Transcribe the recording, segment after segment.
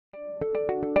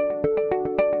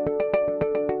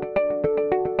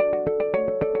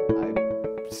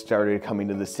started coming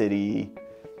to the city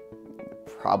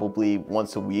probably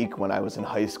once a week when I was in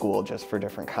high school just for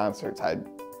different concerts. I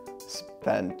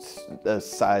spent a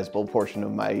sizable portion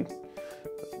of my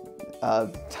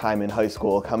time in high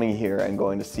school coming here and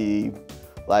going to see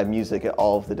live music at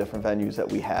all of the different venues that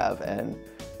we have, and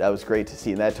that was great to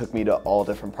see. And that took me to all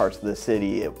different parts of the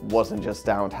city. It wasn't just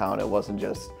downtown, it wasn't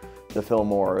just the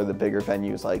Fillmore or the bigger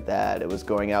venues like that. It was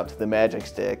going out to the Magic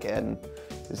Stick and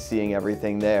seeing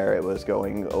everything there. It was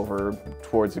going over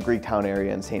towards the Greektown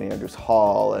area and St. Andrews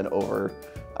Hall and over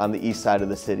on the east side of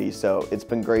the city. So it's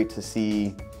been great to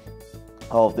see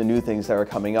all of the new things that are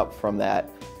coming up from that,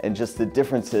 and just the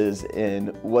differences in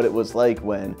what it was like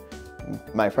when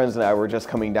my friends and I were just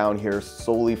coming down here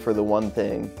solely for the one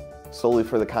thing, solely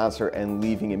for the concert, and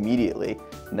leaving immediately.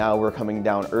 Now we're coming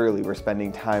down early, we're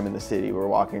spending time in the city, we're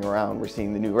walking around, we're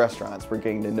seeing the new restaurants, we're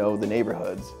getting to know the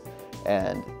neighborhoods,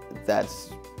 and that's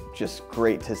just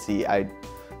great to see.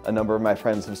 A number of my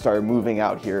friends have started moving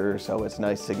out here, so it's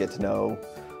nice to get to know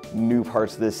new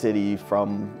parts of the city,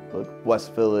 from like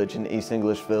West Village and East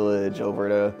English Village over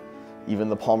to even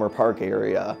the Palmer Park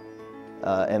area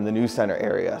and the New Center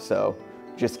area. So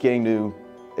just getting to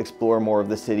explore more of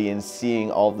the city and seeing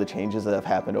all of the changes that have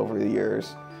happened over the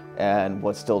years and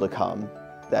what's still to come.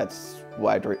 That's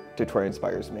why Detroit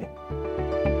inspires me.